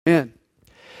Amen.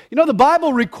 You know, the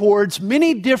Bible records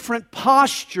many different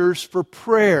postures for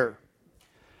prayer.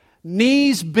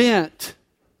 Knees bent.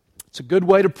 It's a good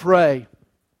way to pray.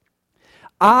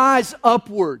 Eyes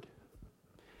upward.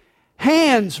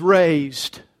 Hands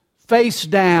raised. Face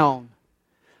down.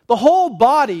 The whole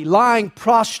body lying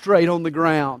prostrate on the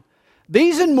ground.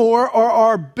 These and more are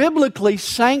our biblically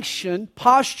sanctioned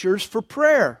postures for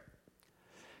prayer.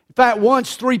 In fact,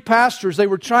 once 3 pastors, they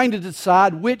were trying to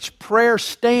decide which prayer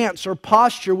stance or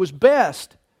posture was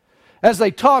best. As they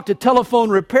talked, a telephone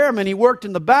repairman, he worked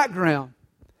in the background.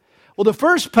 Well, the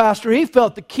first pastor, he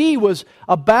felt the key was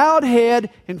a bowed head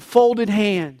and folded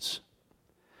hands.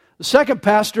 The second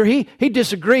pastor, he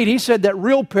disagreed. He said that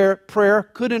real prayer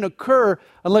couldn't occur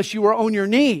unless you were on your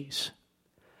knees.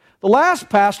 The last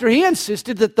pastor, he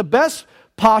insisted that the best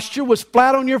posture was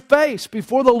flat on your face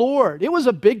before the Lord. It was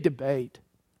a big debate.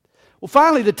 Well,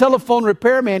 finally, the telephone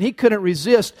repairman, he couldn't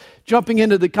resist jumping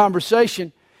into the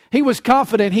conversation. He was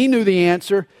confident he knew the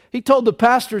answer. He told the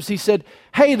pastors, he said,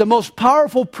 "Hey, the most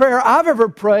powerful prayer I've ever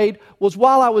prayed was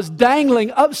while I was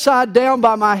dangling upside down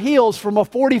by my heels from a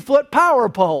 40-foot power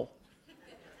pole."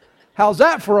 How's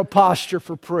that for a posture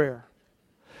for prayer?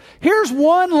 Here's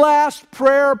one last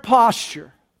prayer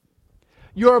posture.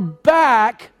 Your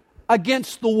back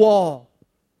against the wall.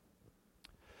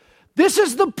 This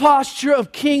is the posture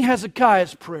of King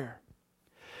Hezekiah's prayer.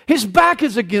 His back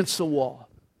is against the wall.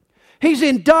 He's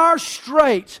in dire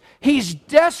straits. He's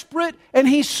desperate and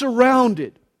he's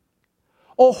surrounded.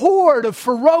 A horde of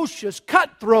ferocious,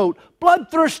 cutthroat,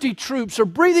 bloodthirsty troops are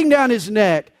breathing down his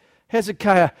neck.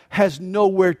 Hezekiah has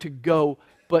nowhere to go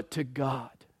but to God.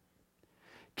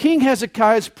 King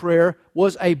Hezekiah's prayer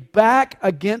was a back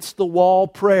against the wall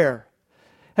prayer.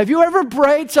 Have you ever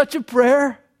prayed such a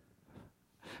prayer?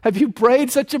 Have you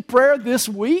prayed such a prayer this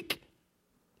week?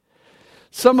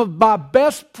 Some of my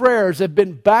best prayers have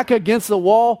been back against the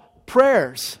wall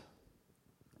prayers.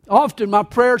 Often my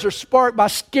prayers are sparked by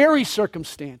scary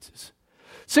circumstances,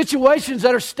 situations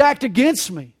that are stacked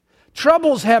against me.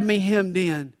 Troubles have me hemmed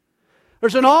in.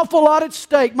 There's an awful lot at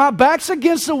stake. My back's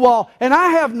against the wall, and I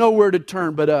have nowhere to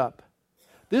turn but up.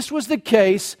 This was the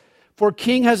case for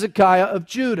King Hezekiah of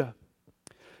Judah.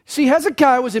 See,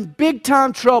 Hezekiah was in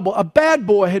big-time trouble. A bad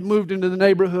boy had moved into the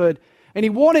neighborhood, and he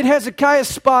wanted Hezekiah's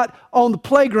spot on the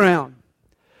playground.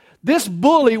 This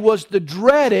bully was the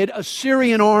dreaded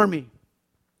Assyrian army.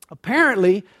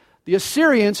 Apparently, the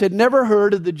Assyrians had never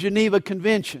heard of the Geneva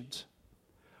Conventions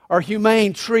or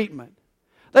humane treatment.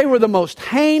 They were the most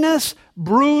heinous,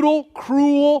 brutal,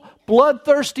 cruel,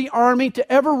 bloodthirsty army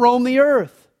to ever roam the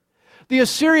earth. The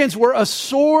Assyrians were a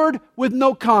sword with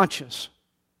no conscience.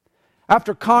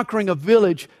 After conquering a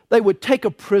village, they would take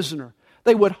a prisoner.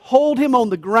 They would hold him on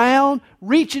the ground,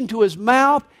 reach into his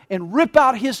mouth, and rip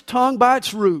out his tongue by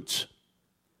its roots.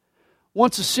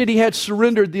 Once the city had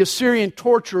surrendered, the Assyrian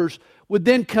torturers would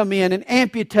then come in and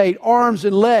amputate arms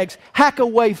and legs, hack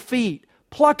away feet,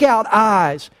 pluck out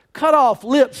eyes, cut off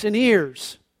lips and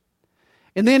ears.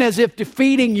 And then, as if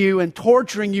defeating you and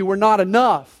torturing you were not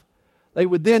enough, they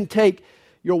would then take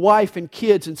your wife and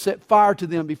kids and set fire to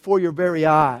them before your very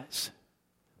eyes.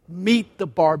 Meet the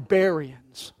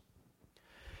barbarians.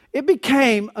 It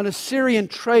became an Assyrian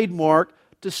trademark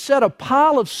to set a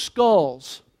pile of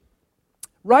skulls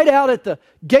right out at the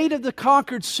gate of the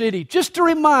conquered city, just to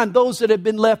remind those that had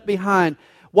been left behind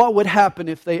what would happen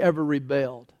if they ever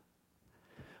rebelled.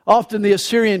 Often the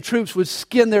Assyrian troops would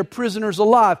skin their prisoners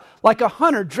alive, like a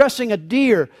hunter dressing a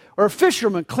deer or a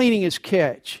fisherman cleaning his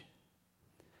catch.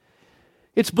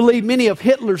 It's believed many of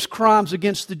Hitler's crimes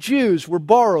against the Jews were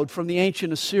borrowed from the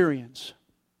ancient Assyrians.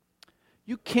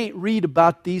 You can't read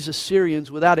about these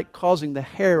Assyrians without it causing the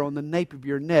hair on the nape of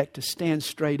your neck to stand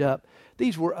straight up.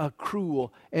 These were a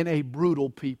cruel and a brutal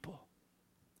people.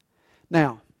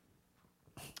 Now,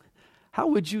 how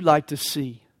would you like to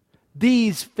see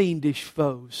these fiendish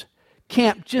foes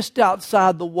camped just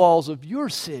outside the walls of your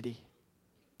city?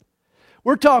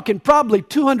 We're talking probably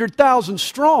 200,000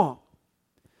 strong.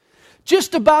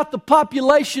 Just about the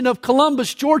population of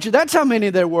Columbus, Georgia. That's how many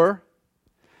there were.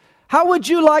 How would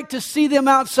you like to see them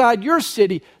outside your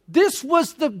city? This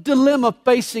was the dilemma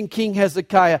facing King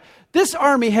Hezekiah. This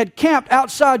army had camped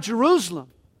outside Jerusalem.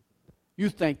 You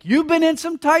think you've been in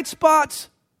some tight spots?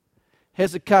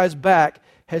 Hezekiah's back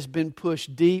has been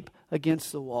pushed deep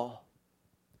against the wall.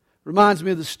 Reminds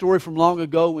me of the story from long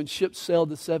ago when ships sailed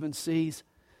the 7 seas.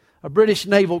 A British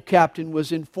naval captain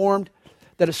was informed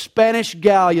that a Spanish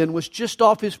galleon was just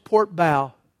off his port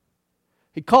bow.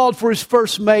 He called for his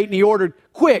first mate and he ordered,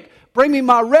 "Quick, bring me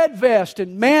my red vest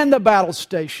and man the battle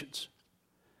stations."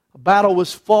 A battle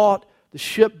was fought, the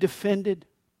ship defended.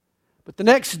 But the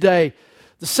next day,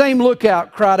 The same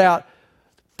lookout cried out,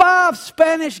 5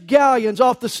 Spanish galleons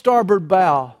off the starboard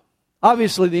bow.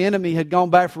 Obviously, the enemy had gone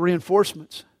back for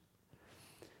reinforcements.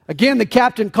 Again, the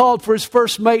captain called for his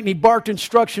first mate and he barked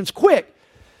instructions, quick,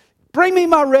 bring me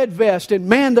my red vest and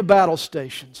man the battle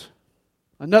stations.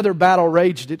 Another battle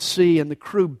raged at sea and the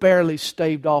crew barely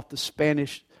staved off the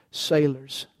Spanish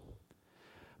sailors.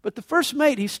 But the first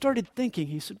mate, he started thinking,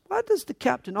 he said, why does the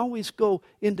captain always go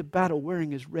into battle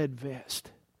wearing his red vest?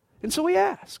 And so he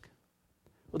asked.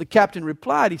 Well, the captain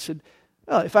replied, he said,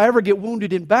 well, if I ever get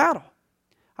wounded in battle,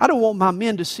 I don't want my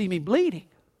men to see me bleeding.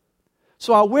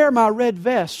 So I wear my red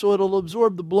vest so it'll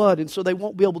absorb the blood and so they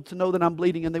won't be able to know that I'm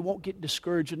bleeding and they won't get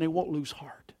discouraged and they won't lose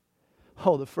heart.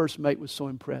 Oh, the first mate was so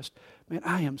impressed. Man,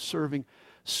 I am serving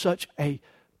such a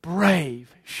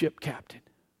brave ship captain.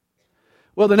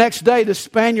 Well, the next day the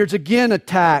Spaniards again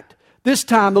attacked. This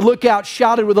time the lookout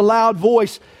shouted with a loud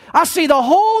voice, I see the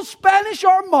whole Spanish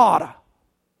armada.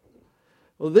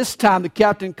 Well, this time the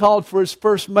captain called for his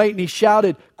first mate and he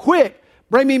shouted, quick,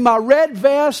 bring me my red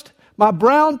vest, my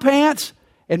brown pants,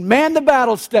 and man the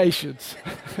battle stations.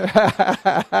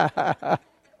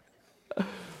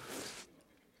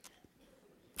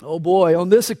 Oh boy, on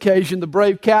this occasion, the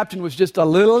brave captain was just a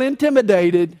little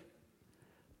intimidated,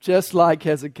 just like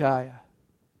Hezekiah.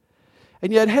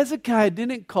 And yet Hezekiah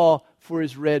didn't call for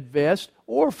his red vest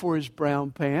or for his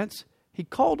brown pants. He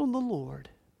called on the Lord.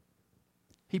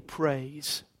 He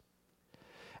prays.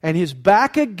 And his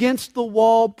back against the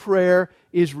wall prayer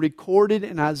is recorded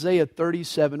in Isaiah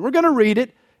 37. We're going to read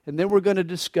it, and then we're going to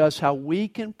discuss how we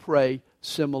can pray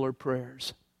similar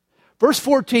prayers. Verse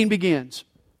 14 begins,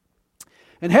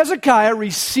 and Hezekiah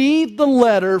received the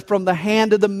letter from the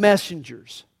hand of the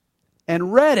messengers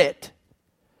and read it.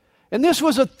 And this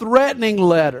was a threatening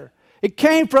letter. It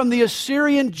came from the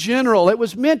Assyrian general. It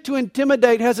was meant to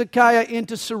intimidate Hezekiah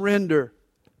into surrender.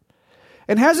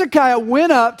 And Hezekiah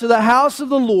went up to the house of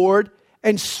the Lord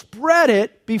and spread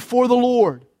it before the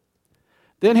Lord.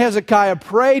 Then Hezekiah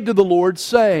prayed to the Lord,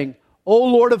 saying, O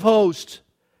Lord of hosts,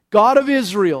 God of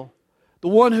Israel, the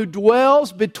one who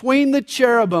dwells between the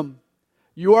cherubim,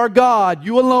 you are God,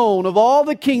 you alone, of all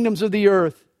the kingdoms of the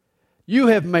earth. You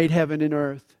have made heaven and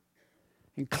earth.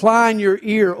 Incline your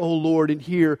ear, O Lord, and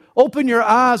hear. Open your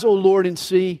eyes, O Lord, and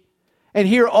see. And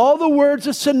hear all the words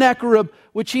of Sennacherib,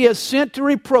 which he has sent to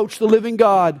reproach the living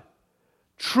God.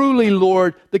 Truly,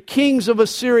 Lord, the kings of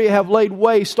Assyria have laid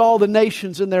waste all the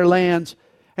nations in their lands,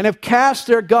 and have cast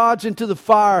their gods into the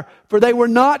fire, for they were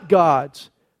not gods,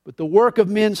 but the work of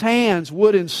men's hands,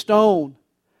 wood and stone.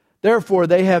 Therefore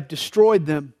they have destroyed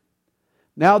them.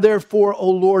 Now therefore, O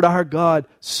Lord our God,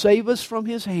 save us from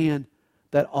his hand,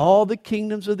 that all the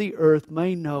kingdoms of the earth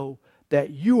may know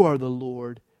that you are the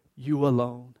Lord, you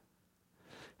alone.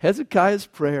 Hezekiah's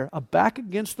prayer, a back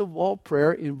against the wall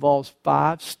prayer, involves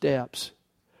 5 steps.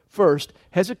 First,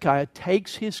 Hezekiah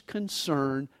takes his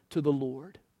concern to the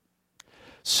Lord.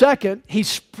 Second, he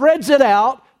spreads it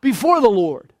out before the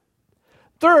Lord.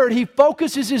 Third, he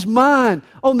focuses his mind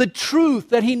on the truth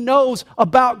that he knows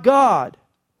about God.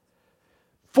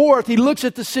 Fourth, he looks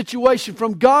at the situation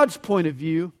from God's point of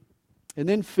view. And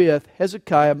then fifth,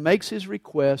 Hezekiah makes his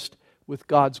request with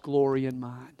God's glory in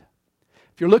mind.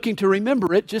 If you're looking to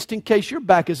remember it, just in case your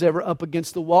back is ever up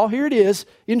against the wall, here it is.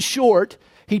 In short,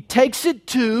 he takes it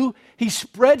to, he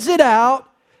spreads it out,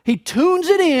 he tunes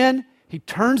it in, he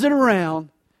turns it around,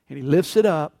 and he lifts it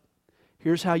up.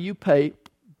 Here's how you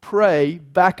pray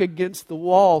back against the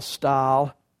wall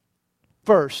style.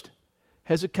 First,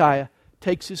 Hezekiah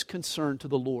takes his concern to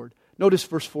the Lord. Notice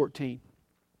verse 14.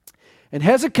 And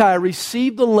Hezekiah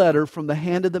received the letter from the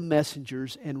hand of the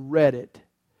messengers and read it.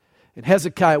 And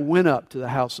Hezekiah went up to the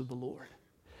house of the Lord.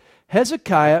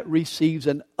 Hezekiah receives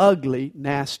an ugly,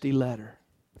 nasty letter.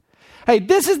 Hey,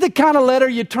 this is the kind of letter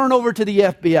you turn over to the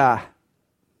FBI.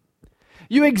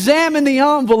 You examine the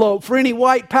envelope for any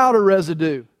white powder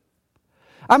residue.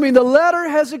 I mean, the letter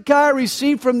Hezekiah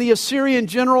received from the Assyrian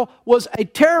general was a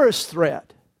terrorist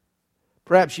threat.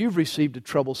 Perhaps you've received a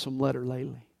troublesome letter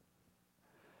lately.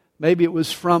 Maybe it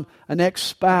was from an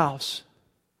ex-spouse,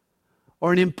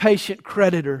 or an impatient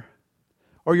creditor,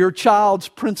 or your child's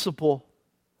principal,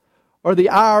 or the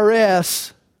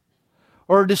IRS,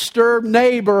 or a disturbed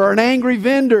neighbor, or an angry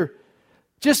vendor.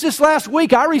 Just this last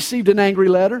week, I received an angry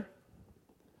letter.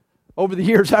 Over the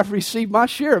years, I've received my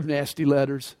share of nasty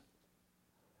letters.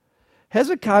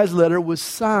 Hezekiah's letter was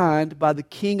signed by the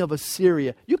king of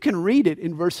Assyria. You can read it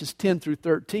in verses 10 through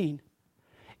 13.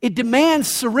 It demands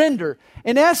surrender.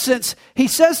 In essence, he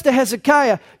says to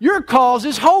Hezekiah, your cause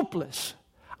is hopeless.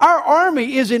 Our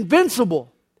army is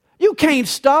invincible. You can't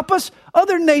stop us.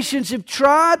 Other nations have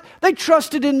tried. They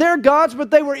trusted in their gods, but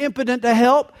they were impotent to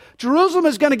help. Jerusalem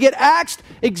is going to get axed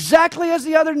exactly as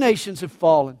the other nations have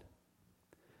fallen.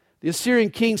 The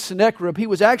Assyrian king Sennacherib, he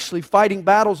was actually fighting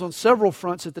battles on several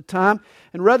fronts at the time.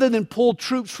 And rather than pull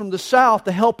troops from the south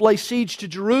to help lay siege to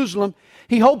Jerusalem,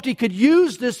 he hoped he could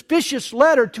use this vicious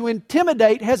letter to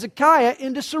intimidate Hezekiah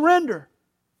into surrender.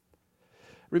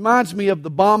 Reminds me of the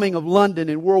bombing of London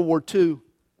in World War II.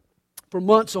 For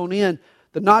months on end,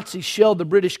 the Nazis shelled the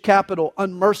British capital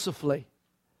unmercifully.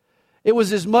 It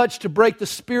was as much to break the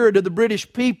spirit of the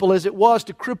British people as it was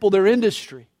to cripple their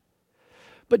industry.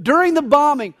 But during the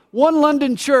bombing, one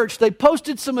London church, they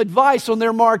posted some advice on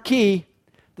their marquee.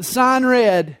 The sign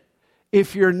read,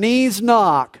 "If your knees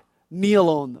knock, kneel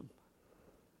on them."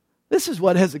 This is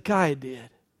what Hezekiah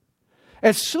did.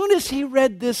 As soon as he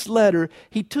read this letter,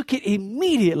 he took it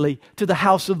immediately to the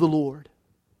house of the Lord.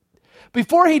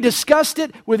 Before he discussed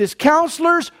it with his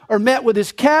counselors or met with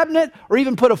his cabinet or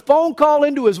even put a phone call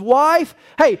into his wife,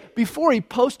 before he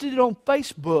posted it on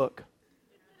Facebook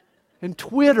and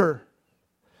Twitter,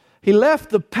 he left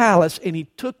the palace and he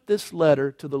took this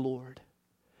letter to the Lord.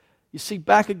 You see,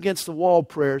 back against the wall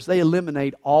prayers, they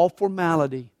eliminate all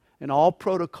formality and all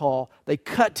protocol. They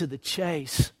cut to the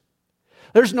chase.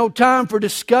 There's no time for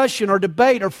discussion or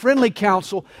debate or friendly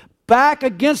counsel. Back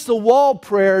against the wall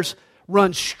prayers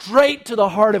run straight to the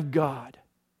heart of God.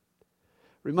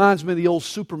 Reminds me of the old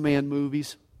Superman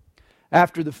movies.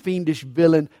 After the fiendish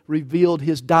villain revealed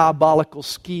his diabolical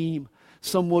scheme,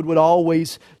 someone would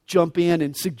always jump in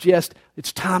and suggest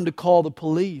it's time to call the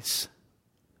police.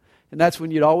 And that's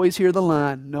when you'd always hear the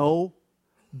line, "No,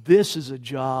 this is a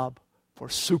job for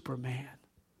Superman."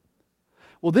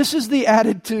 Well, this is the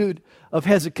attitude of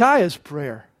Hezekiah's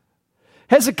prayer.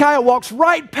 Hezekiah walks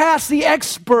right past the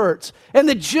experts and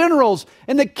the generals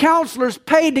and the counselors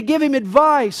paid to give him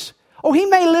advice. Oh, he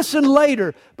may listen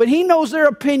later, but he knows their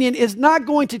opinion is not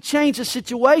going to change the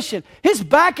situation. His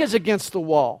back is against the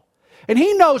wall. And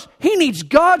he knows he needs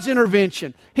God's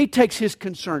intervention. He takes his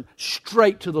concern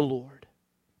straight to the Lord.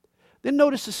 Then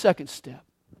notice the second step.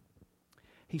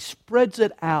 He spreads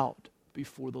it out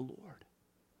before the Lord.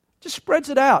 Just spreads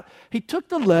it out. He took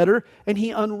the letter and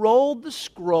he unrolled the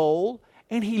scroll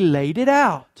and he laid it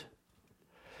out.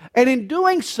 And in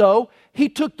doing so, he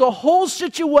took the whole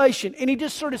situation and he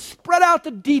just sort of spread out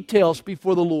the details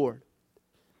before the Lord.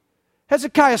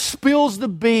 Hezekiah spills the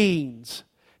beans.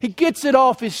 He gets it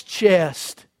off his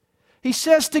chest. He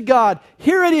says to God,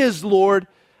 "Here it is, Lord.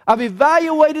 I've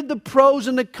evaluated the pros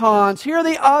and the cons. Here are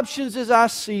the options as I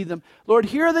see them. Lord,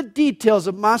 here are the details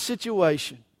of my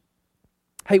situation."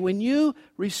 Hey, when you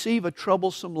receive a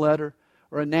troublesome letter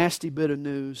or a nasty bit of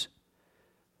news,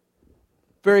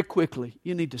 very quickly,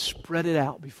 you need to spread it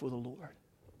out before the Lord.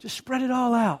 Just spread it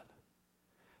all out.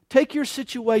 Take your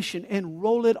situation and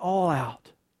roll it all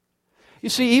out. You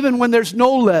see, even when there's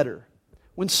no letter,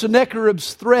 when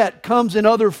Sennacherib's threat comes in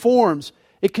other forms,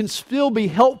 it can still be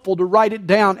helpful to write it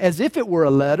down as if it were a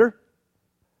letter.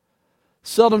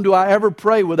 Seldom do I ever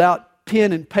pray without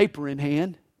pen and paper in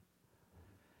hand.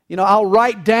 I'll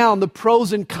write down the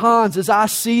pros and cons as I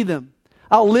see them.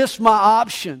 I'll list my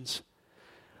options.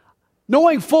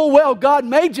 Knowing full well God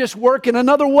may just work in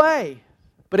another way.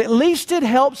 But at least it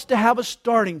helps to have a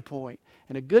starting point.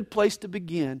 And a good place to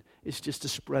begin is just to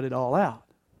spread it all out.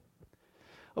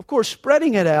 Of course,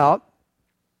 spreading it out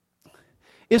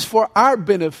is for our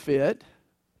benefit,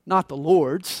 not the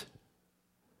Lord's.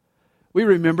 We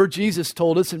remember Jesus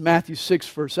told us in Matthew 6,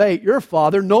 verse 8, "Your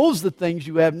Father knows the things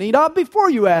you have need of before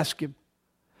you ask Him."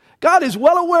 God is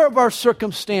well aware of our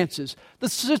circumstances, the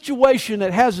situation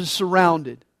that has us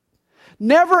surrounded.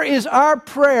 Never is our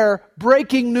prayer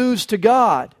breaking news to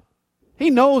God. He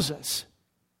knows us.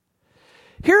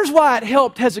 Here's why it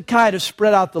helped Hezekiah to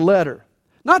spread out the letter.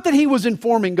 Not that he was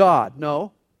informing God,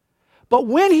 no. But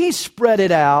when he spread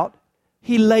it out,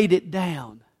 he laid it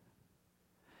down.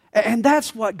 And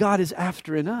that's what God is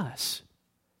after in us.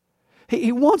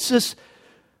 He wants us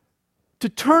to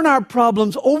turn our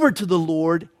problems over to the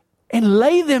Lord and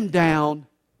lay them down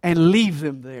and leave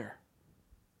them there.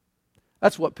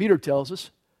 That's what Peter tells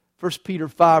us. 1 Peter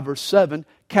 5, verse 7,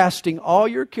 "Casting all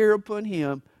your care upon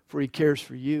Him, for He cares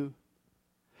for you."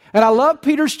 And I love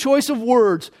Peter's choice of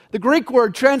words. The Greek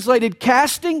word translated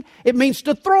casting, it means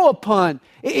to throw upon.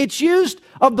 It's used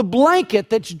of the blanket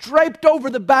that's draped over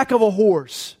the back of a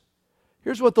horse.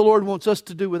 Here's what the Lord wants us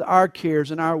to do with our cares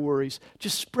and our worries.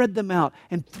 Just spread them out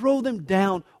and throw them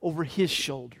down over His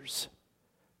shoulders.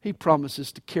 He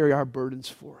promises to carry our burdens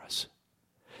for us.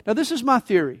 Now, this is my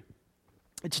theory.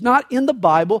 It's not in the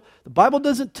Bible. The Bible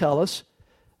doesn't tell us.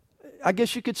 I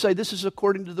guess you could say this is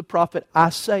according to the prophet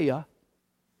Isaiah.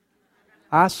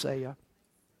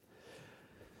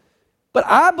 But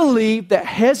I believe that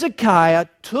Hezekiah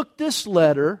took this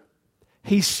letter,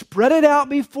 he spread it out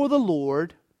before the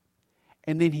Lord,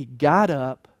 and then he got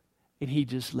up and he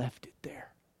just left it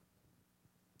there.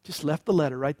 Just left the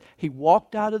letter, right? He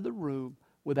walked out of the room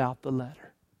without the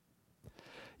letter.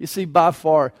 You see, by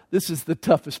far, this is the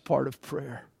toughest part of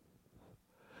prayer.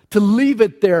 To leave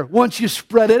it there once you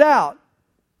spread it out.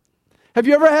 Have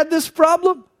you ever had this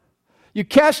problem? You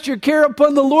cast your care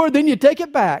upon the Lord, then you take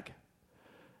it back.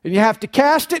 And you have to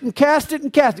cast it and cast it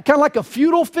and cast it. Kind of like a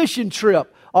futile fishing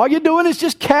trip. All you're doing is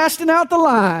just casting out the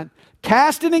line.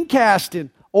 Casting and casting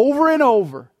over and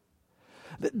over.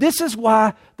 This is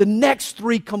why the next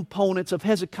three components of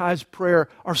Hezekiah's prayer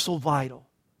are so vital.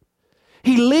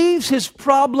 He leaves his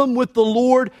problem with the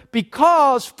Lord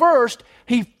because first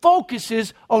he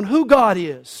focuses on who God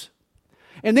is.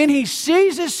 And then he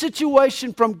sees his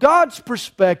situation from God's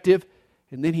perspective,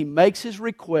 and then he makes his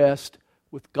request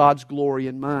with God's glory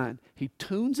in mind. He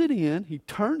tunes it in, he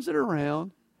turns it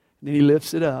around, and then he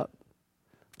lifts it up.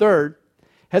 Third,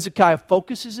 Hezekiah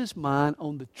focuses his mind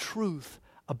on the truth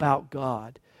about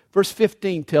God. Verse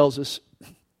 15 tells us,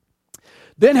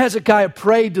 Then Hezekiah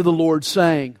prayed to the Lord,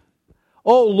 saying,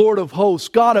 O Lord of hosts,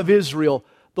 God of Israel,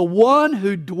 the one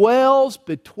who dwells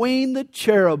between the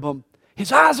cherubim,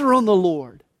 his eyes are on the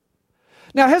Lord.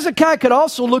 Now Hezekiah could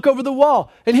also look over the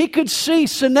wall, and he could see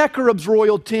Sennacherib's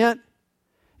royal tent.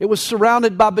 It was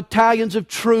surrounded by battalions of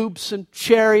troops and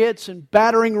chariots and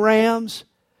battering rams.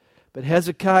 But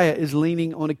Hezekiah is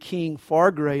leaning on a king far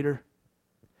greater.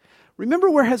 Remember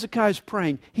where Hezekiah is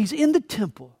praying. He's in the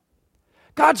temple.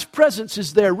 God's presence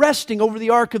is there, resting over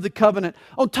the Ark of the Covenant.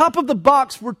 On top of the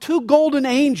box were two golden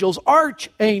angels,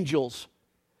 archangels.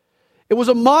 It was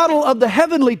a model of the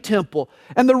heavenly temple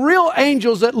and the real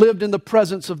angels that lived in the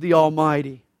presence of the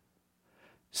Almighty.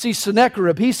 See,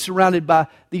 Sennacherib, he's surrounded by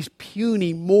these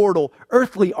puny, mortal,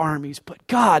 earthly armies, but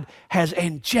God has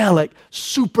angelic,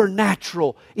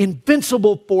 supernatural,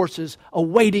 invincible forces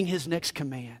awaiting His next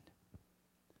command.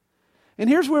 And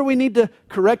here's where we need to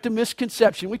correct a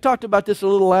misconception. We talked about this a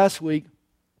little last week.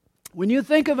 When you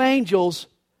think of angels,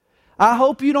 I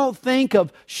hope you don't think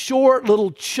of short,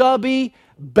 little chubby,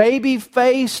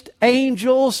 baby-faced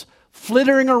angels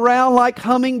flittering around like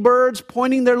hummingbirds,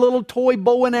 pointing their little toy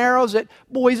bow and arrows at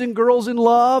boys and girls in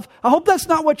love. I hope that's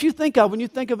not what you think of when you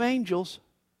think of angels.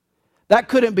 That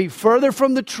couldn't be further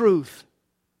from the truth.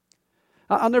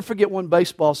 I'll never forget one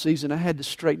baseball season. I had to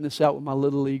straighten this out with my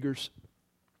little leaguers.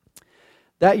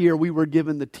 That year we were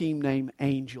given the team name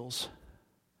Angels.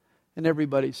 And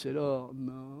everybody said, oh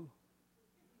no,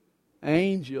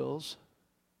 Angels.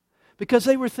 Because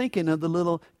they were thinking of the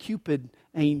little Cupid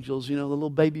angels, the little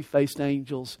baby-faced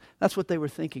angels. That's what they were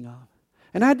thinking of.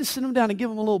 And I had to sit them down and give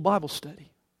them a little Bible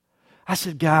study. I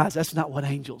said, guys, that's not what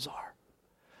angels are.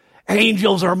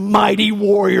 Angels are mighty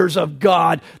warriors of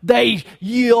God. They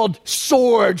yield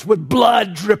swords with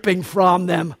blood dripping from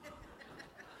them.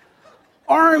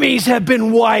 Armies have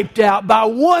been wiped out by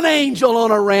one angel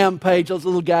on a rampage. Those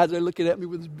little guys, they're looking at me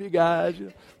with his big eyes.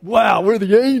 Wow, we're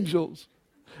the angels.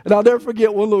 And I'll never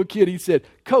forget one little kid, he said,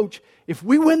 Coach, if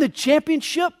we win the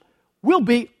championship, we'll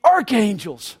be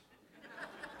archangels.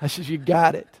 I said, you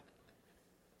got it.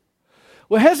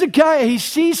 Well, Hezekiah, he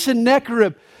sees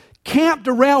Sennacherib camped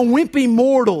around wimpy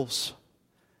mortals.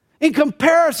 In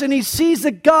comparison, he sees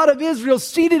the God of Israel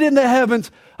seated in the heavens,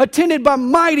 attended by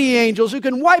mighty angels who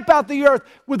can wipe out the earth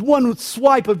with one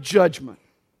swipe of judgment.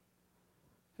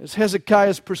 As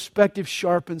Hezekiah's perspective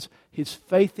sharpens, his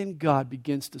faith in God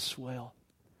begins to swell.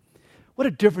 What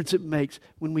a difference it makes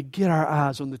when we get our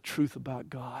eyes on the truth about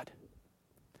God.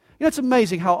 It's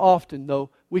amazing how often, though,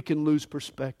 we can lose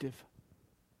perspective.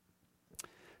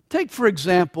 Take, for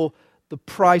example, the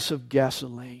price of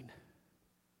gasoline.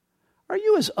 Are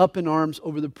you as up in arms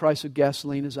over the price of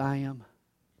gasoline as I am?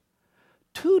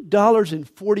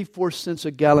 $2.44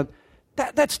 a gallon.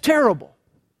 That's terrible.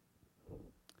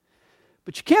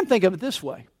 But you can't think of it this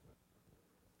way.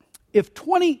 If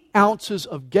 20 ounces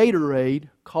of Gatorade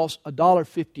costs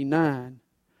 $1.59,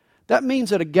 that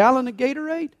means that a gallon of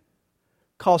Gatorade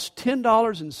costs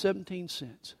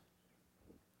 $10.17.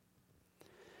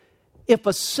 If a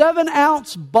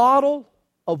 7-ounce bottle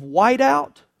of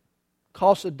Whiteout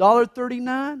costs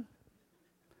 $1.39,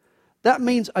 that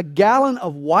means a gallon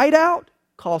of Whiteout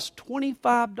costs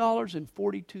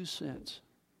 $25.42.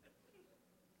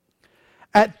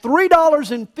 At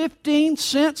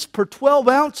 $3.15 per 12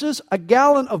 ounces, a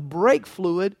gallon of brake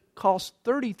fluid costs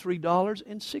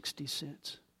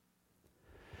 $33.60.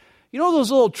 You know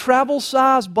those little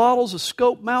travel-size bottles of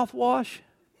Scope mouthwash?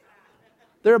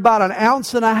 They're about an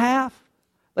ounce and a half.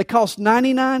 They cost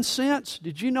 99 cents.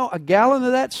 Did you know a gallon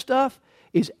of that stuff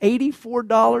is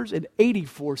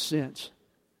 $84.84?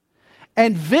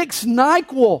 And Vicks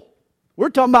NyQuil, we're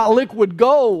talking about liquid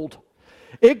gold.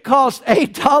 It costs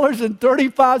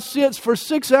 $8.35 for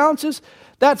 6 ounces.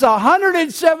 That's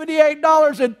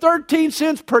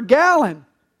 $178.13 per gallon.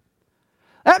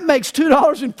 That makes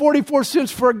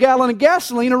 $2.44 for a gallon of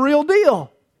gasoline a real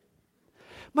deal.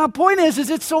 My point is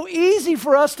it's so easy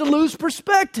for us to lose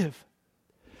perspective.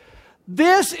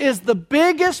 This is the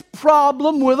biggest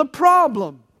problem with a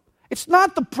problem. It's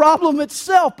not the problem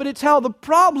itself, but it's how the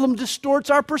problem distorts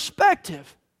our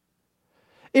perspective.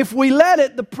 If we let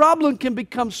it, the problem can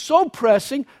become so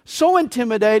pressing, so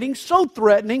intimidating, so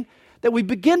threatening, that we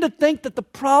begin to think that the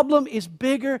problem is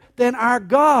bigger than our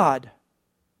God.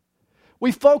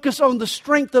 We focus on the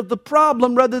strength of the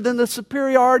problem rather than the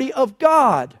superiority of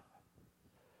God.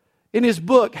 In his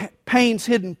book, Pain's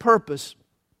Hidden Purpose,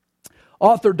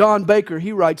 author Don Baker,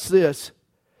 he writes this: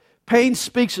 pain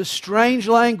speaks a strange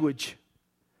language.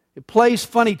 It plays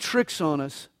funny tricks on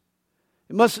us.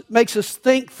 It makes us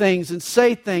think things and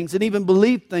say things and even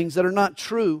believe things that are not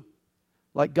true,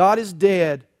 like God is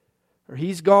dead, or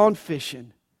He's gone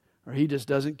fishing, or He just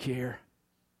doesn't care.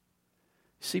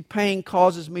 See, pain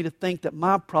causes me to think that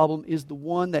my problem is the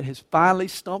one that has finally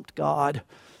stumped God.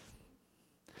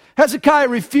 Hezekiah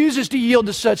refuses to yield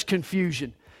to such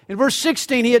confusion. In verse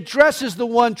 16, he addresses the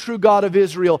one true God of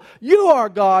Israel. You are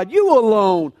God, you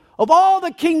alone, of all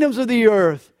the kingdoms of the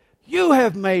earth. You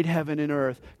have made heaven and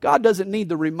earth. God doesn't need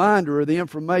the reminder or the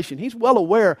information. He's well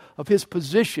aware of His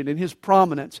position and His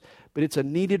prominence, but it's a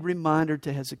needed reminder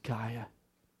to Hezekiah.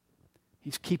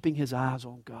 He's keeping his eyes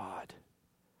on God.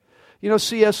 You know,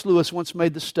 C.S. Lewis once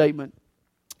made the statement,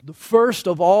 the first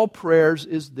of all prayers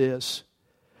is this: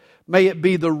 may it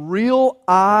be the real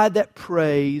I that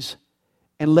prays,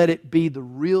 and let it be the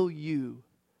real you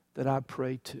that I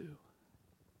pray to.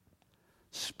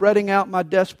 Spreading out my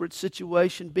desperate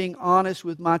situation, being honest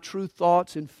with my true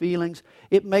thoughts and feelings,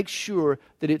 it makes sure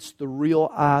that it's the real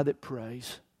I that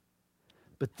prays.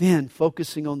 But then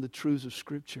focusing on the truths of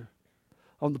Scripture,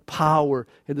 on the power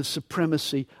and the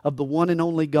supremacy of the one and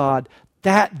only God,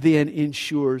 that then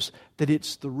ensures that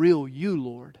it's the real you,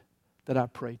 Lord, that I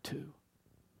pray to.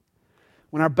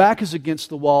 When our back is against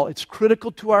the wall, it's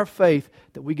critical to our faith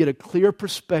that we get a clear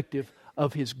perspective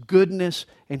of His goodness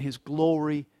and His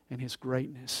glory and His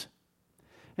greatness.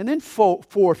 And then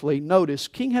fourthly, notice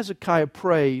King Hezekiah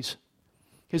prays.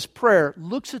 His prayer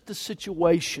looks at the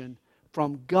situation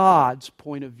from God's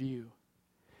point of view.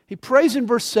 He prays in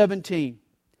verse 17,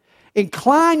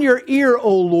 incline your ear,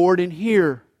 O Lord, and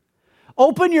hear.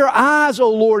 Open your eyes, O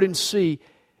Lord, and see.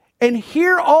 And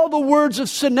hear all the words of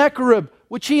Sennacherib,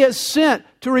 which he has sent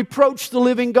to reproach the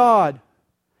living God.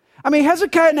 I mean,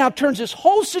 Hezekiah now turns this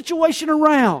whole situation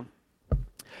around.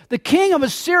 The king of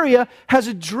Assyria has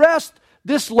addressed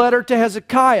this letter to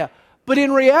Hezekiah, but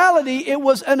in reality, it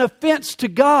was an offense to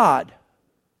God.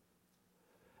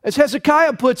 As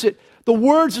Hezekiah puts it, the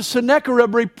words of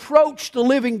Sennacherib reproach the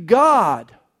living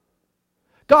God.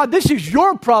 God, this is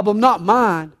your problem, not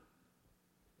mine.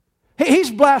 He's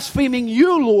blaspheming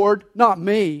you, Lord, not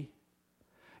me.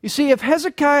 You see, if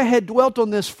Hezekiah had dwelt on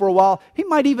this for a while, he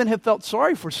might even have felt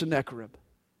sorry for Sennacherib.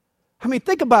 I mean,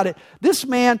 think about it. This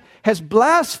man has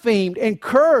blasphemed and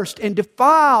cursed and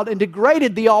defiled and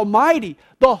degraded the Almighty,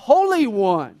 the Holy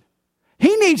One.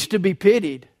 He needs to be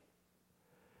pitied.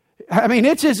 I mean,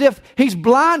 it's as if he's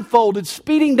blindfolded,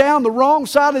 speeding down the wrong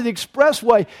side of the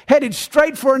expressway, headed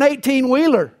straight for an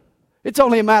 18-wheeler. It's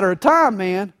only a matter of time,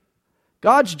 man.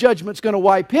 God's judgment's going to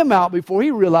wipe him out before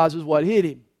he realizes what hit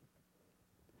him.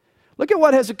 Look at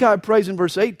what Hezekiah prays in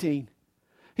verse 18.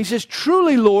 He says,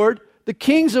 truly, Lord, the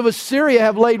kings of Assyria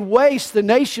have laid waste the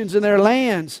nations and their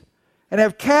lands, and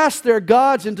have cast their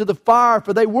gods into the fire,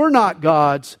 for they were not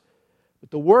gods,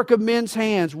 but the work of men's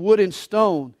hands, wood and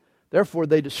stone. Therefore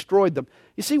they destroyed them.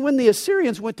 You see, when the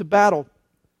Assyrians went to battle,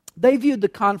 they viewed the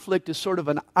conflict as sort of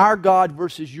an our God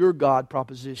versus your God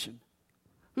proposition.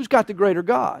 Who's got the greater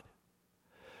God?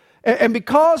 And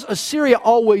because Assyria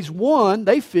always won,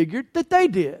 they figured that they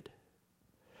did.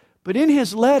 But in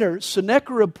his letter,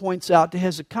 Sennacherib points out to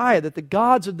Hezekiah that the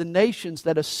gods of the nations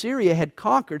that Assyria had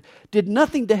conquered did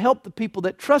nothing to help the people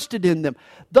that trusted in them.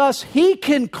 Thus, he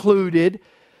concluded,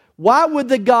 why would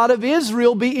the God of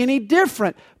Israel be any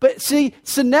different? But see,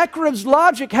 Sennacherib's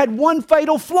logic had one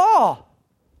fatal flaw.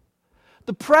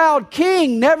 The proud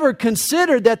king never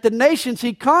considered that the nations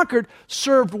he conquered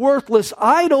served worthless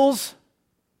idols,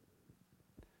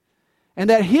 and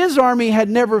that his army had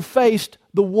never faced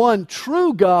the one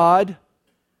true God.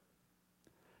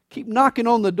 Keep knocking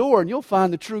on the door and you'll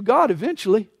find the true God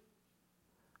eventually.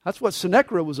 That's what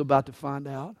Sennacherib was about to find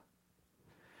out.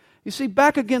 You see,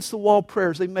 back against the wall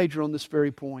prayers, they major on this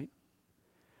very point.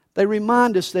 They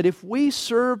remind us that if we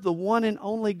serve the one and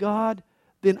only God,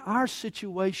 then our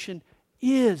situation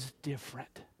is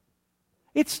different.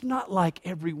 It's not like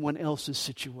everyone else's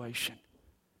situation.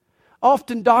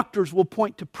 Often doctors will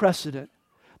point to precedent.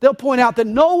 They'll point out that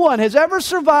no one has ever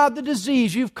survived the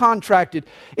disease you've contracted.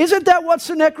 Isn't that what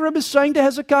Sennacherib is saying to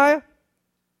Hezekiah?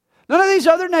 None of these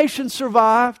other nations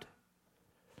survived.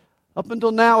 Up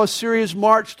until now, Assyria's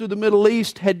march through the Middle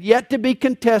East had yet to be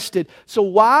contested. So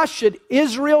why should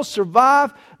Israel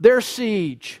survive their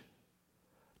siege?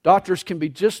 Doctors can be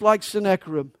just like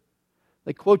Sennacherib.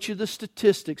 They quote you the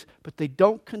statistics, but they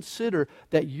don't consider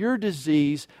that your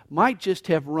disease might just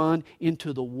have run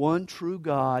into the one true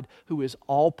God who is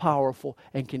all-powerful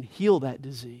and can heal that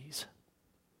disease.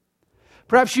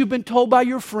 Perhaps you've been told by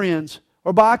your friends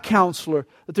or by a counselor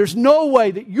that there's no way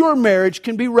that your marriage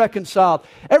can be reconciled.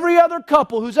 Every other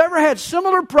couple who's ever had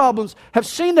similar problems have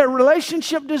seen their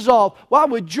relationship dissolve. Why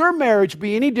would your marriage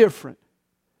be any different?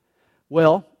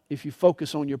 Well, if you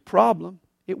focus on your problem,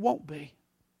 it won't be.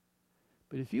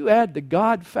 But if you add the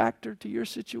God factor to your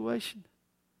situation,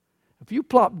 if you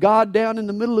plop God down in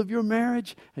the middle of your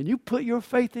marriage and you put your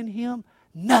faith in Him,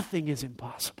 nothing is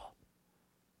impossible.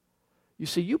 You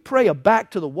see, you pray a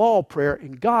back-to-the-wall prayer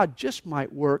and God just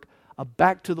might work a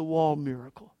back-to-the-wall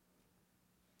miracle.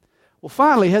 Well,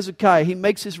 finally, Hezekiah, he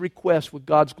makes his request with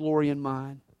God's glory in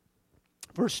mind.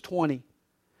 Verse 20.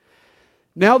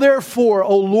 Now therefore,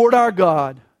 O Lord our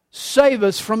God, save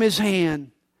us from his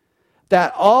hand,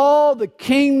 that all the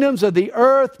kingdoms of the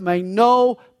earth may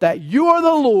know that you are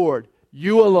the Lord,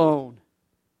 you alone.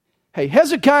 Hey,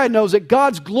 Hezekiah knows that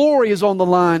God's glory is on the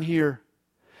line here.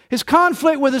 His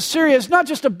conflict with Assyria is not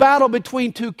just a battle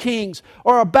between two kings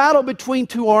or a battle between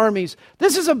two armies.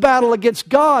 This is a battle against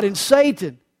God and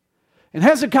Satan. And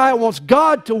Hezekiah wants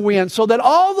God to win so that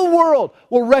all the world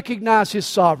will recognize his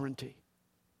sovereignty.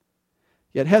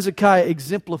 Yet Hezekiah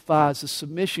exemplifies the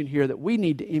submission here that we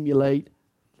need to emulate.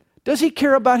 Does he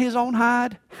care about his own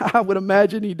hide? I would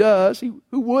imagine he does. Who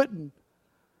wouldn't?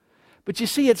 But you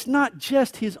see, it's not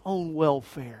just his own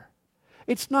welfare.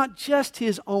 It's not just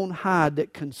his own hide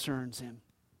that concerns him.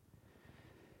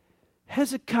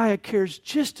 Hezekiah cares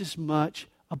just as much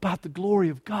about the glory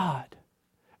of God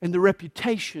and the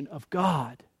reputation of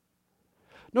God.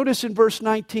 Notice in verse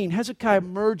 19, Hezekiah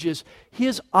merges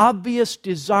his obvious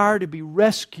desire to be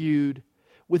rescued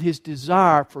with his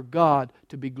desire for God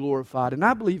to be glorified. And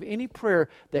I believe any prayer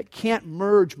that can't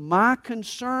merge my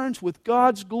concerns with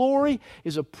God's glory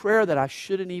is a prayer that I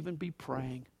shouldn't even be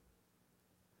praying.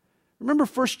 Remember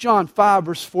 1 John 5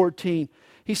 verse 14.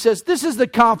 He says, this is the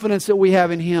confidence that we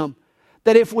have in Him,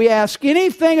 that if we ask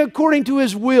anything according to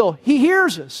His will, He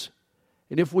hears us.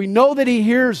 And if we know that He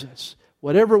hears us,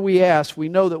 whatever we ask, we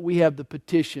know that we have the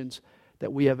petitions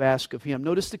that we have asked of Him.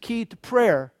 Notice the key to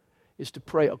prayer is to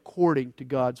pray according to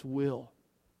God's will.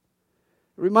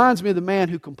 It reminds me of the man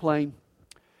who complained.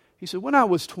 He said, when I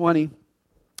was 20,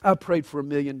 I prayed for $1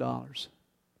 million.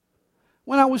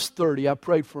 When I was 30, I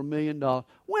prayed for $1 million.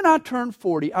 When I turned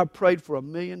 40, I prayed for $1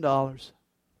 million.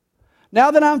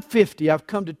 Now that I'm 50, I've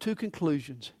come to two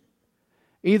conclusions.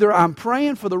 Either I'm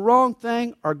praying for the wrong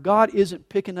thing or God isn't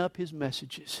picking up His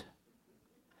messages.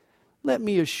 Let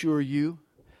me assure you,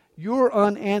 your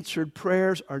unanswered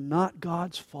prayers are not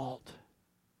God's fault.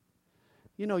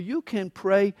 You know, you can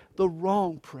pray the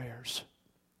wrong prayers.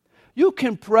 You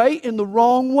can pray in the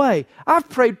wrong way. I've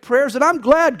prayed prayers that I'm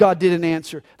glad God didn't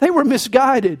answer. They were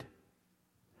misguided.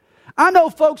 I know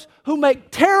folks who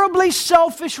make terribly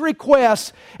selfish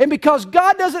requests, and because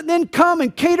God doesn't then come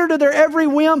and cater to their every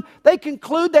whim, they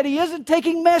conclude that He isn't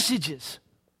taking messages.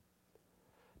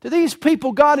 To these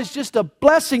people, God is just a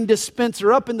blessing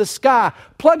dispenser up in the sky.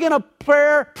 Plug in a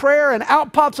prayer and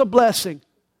out pops a blessing.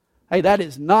 Hey, that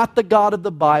is not the God of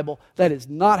the Bible. That is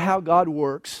not how God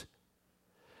works.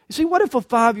 You see, what if a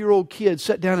 5-year-old kid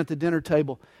sat down at the dinner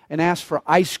table and asked for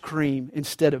ice cream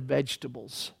instead of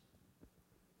vegetables?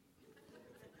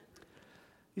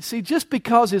 You see, just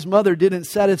because his mother didn't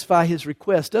satisfy his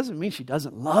request doesn't mean she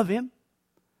doesn't love him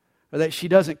or that she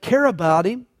doesn't care about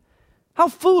him. How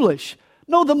foolish.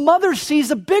 No, the mother sees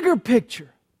a bigger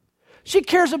picture. She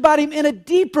cares about him in a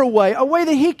deeper way, a way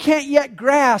that he can't yet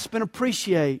grasp and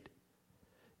appreciate.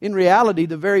 In reality,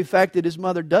 the very fact that his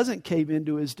mother doesn't cave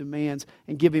into his demands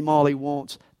and give him all he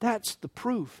wants, that's the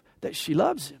proof that she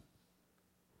loves him.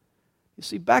 You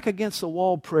see, back against the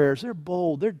wall prayers, they're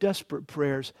bold, they're desperate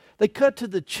prayers. They cut to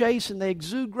the chase and they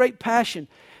exude great passion.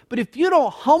 But if you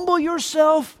don't humble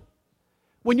yourself,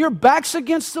 When your back's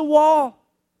against the wall,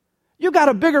 you got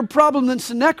a bigger problem than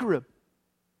Sennacherib.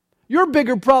 Your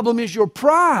bigger problem is your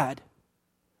pride.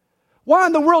 Why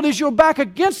in the world is your back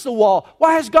against the wall?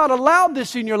 Why has God allowed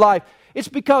this in your life? It's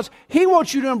because He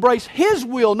wants you to embrace His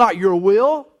will, not your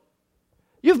will.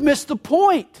 You've missed the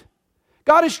point.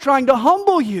 God is trying to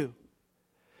humble you.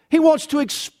 He wants to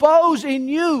expose in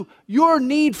you your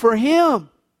need for Him.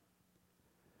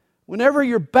 Whenever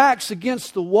your back's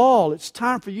against the wall, it's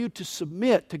time for you to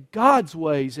submit to God's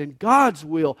ways and God's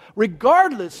will,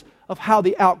 regardless of how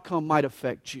the outcome might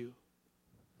affect you.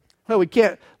 Well, we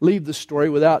can't leave the story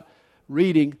without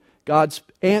reading God's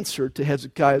answer to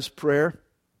Hezekiah's prayer.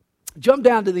 Jump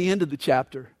down to the end of the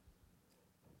chapter.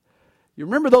 You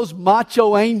remember those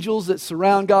macho angels that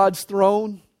surround God's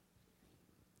throne?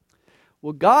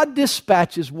 Well, God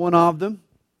dispatches one of them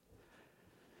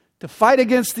to fight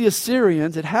against the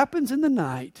Assyrians. It happens in the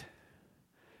night.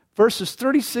 Verses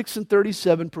 36 and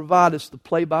 37 provide us the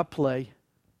play-by-play.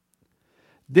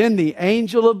 Then the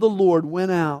angel of the Lord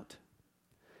went out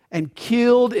and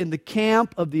killed in the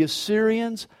camp of the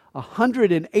Assyrians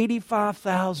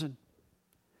 185,000.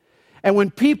 And when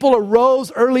people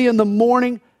arose early in the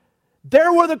morning,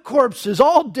 there were the corpses,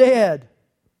 all dead.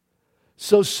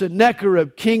 So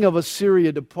Sennacherib, king of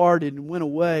Assyria, departed and went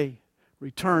away,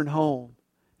 returned home,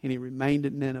 and he remained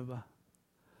at Nineveh.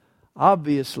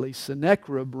 Obviously,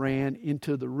 Sennacherib ran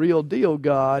into the real deal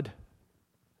God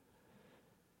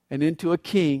and into a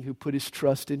king who put his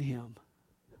trust in him.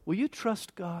 Will you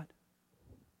trust God?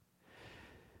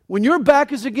 When your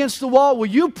back is against the wall, will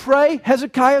you pray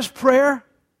Hezekiah's prayer?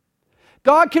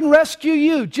 God can rescue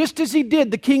you just as He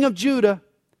did the king of Judah.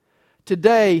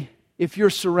 Today, if you're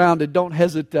surrounded, don't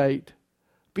hesitate.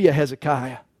 Be a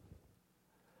Hezekiah.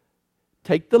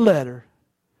 Take the letter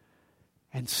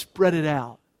and spread it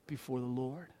out before the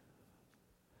Lord.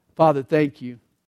 Father, thank You